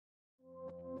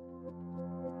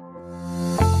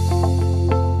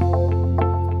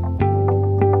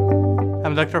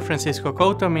Dr. Francisco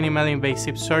Couto, minimally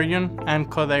invasive surgeon and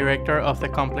co-director of the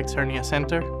Complex Hernia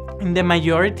Center. In the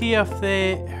majority of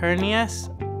the hernias,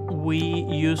 we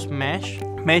use mesh.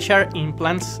 Mesh are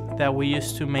implants that we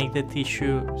use to make the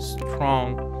tissue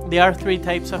strong. There are three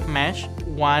types of mesh.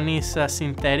 One is a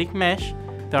synthetic mesh.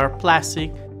 They are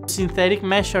plastic. Synthetic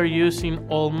mesh are used in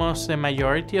almost the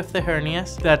majority of the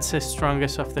hernias. That's the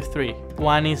strongest of the three.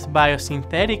 One is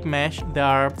biosynthetic mesh. They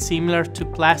are similar to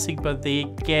plastic, but they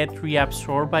get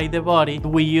reabsorbed by the body.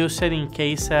 We use it in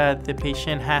case the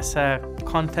patient has a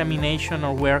contamination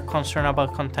or we're concerned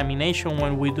about contamination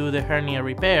when we do the hernia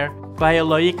repair.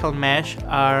 Biological mesh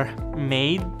are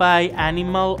made by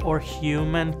animal or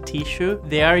human tissue.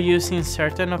 They are used in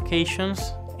certain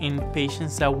occasions in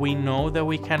patients that we know that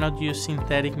we cannot use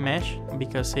synthetic mesh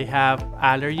because they have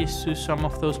allergies to some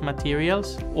of those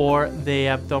materials, or the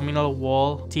abdominal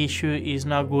wall tissue is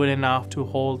not good enough to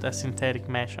hold a synthetic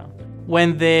mesh on.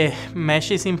 When the mesh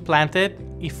is implanted,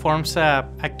 it forms an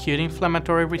acute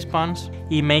inflammatory response.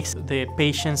 It makes the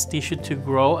patient's tissue to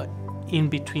grow in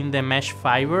between the mesh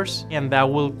fibers, and that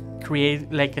will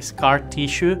create like a scar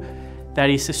tissue that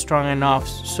is strong enough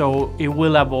so it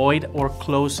will avoid or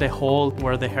close the hole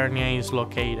where the hernia is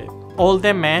located. All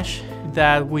the mesh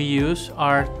that we use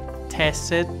are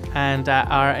tested and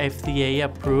are FDA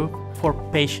approved for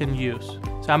patient use.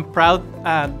 So I'm proud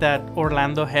that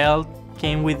Orlando Health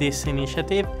came with this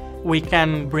initiative. We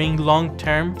can bring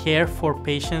long-term care for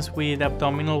patients with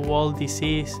abdominal wall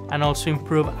disease and also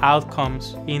improve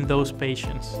outcomes in those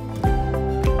patients.